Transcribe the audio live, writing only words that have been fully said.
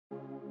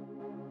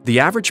The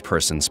average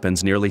person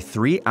spends nearly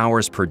 3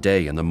 hours per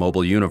day in the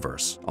mobile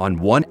universe on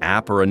one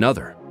app or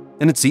another,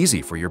 and it's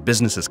easy for your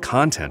business's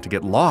content to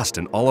get lost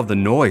in all of the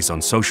noise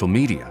on social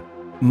media.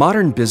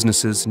 Modern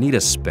businesses need a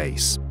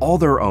space, all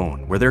their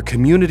own, where their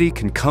community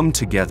can come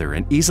together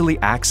and easily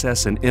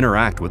access and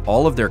interact with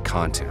all of their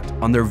content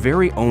on their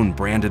very own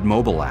branded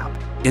mobile app.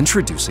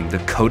 Introducing the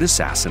Code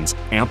Assassin's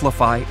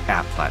Amplifi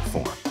app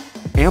platform.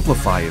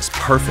 Amplifi is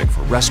perfect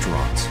for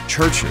restaurants,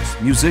 churches,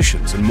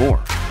 musicians, and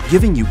more,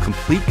 giving you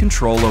complete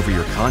control over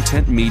your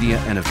content, media,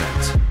 and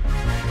events.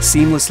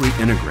 Seamlessly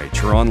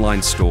integrate your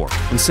online store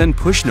and send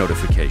push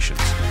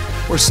notifications,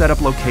 or set up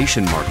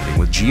location marketing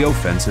with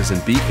geofences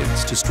and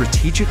beacons to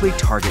strategically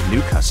target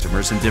new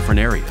customers in different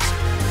areas.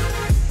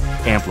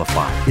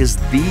 Amplifi is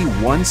the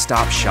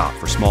one-stop shop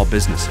for small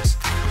businesses,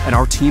 and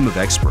our team of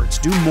experts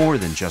do more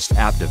than just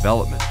app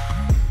development.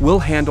 We'll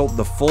handle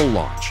the full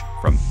launch,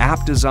 from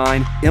app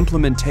design,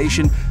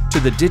 implementation, to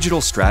the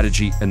digital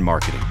strategy and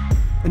marketing.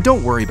 And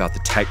don't worry about the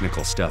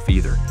technical stuff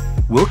either.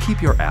 We'll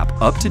keep your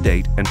app up to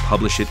date and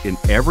publish it in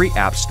every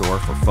app store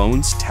for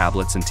phones,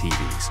 tablets, and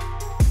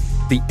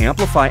TVs. The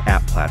Amplifi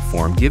app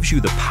platform gives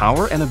you the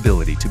power and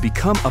ability to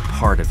become a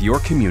part of your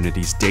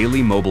community's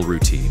daily mobile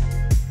routine.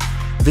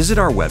 Visit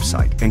our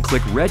website and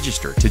click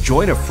Register to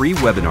join a free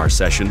webinar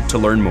session to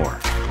learn more.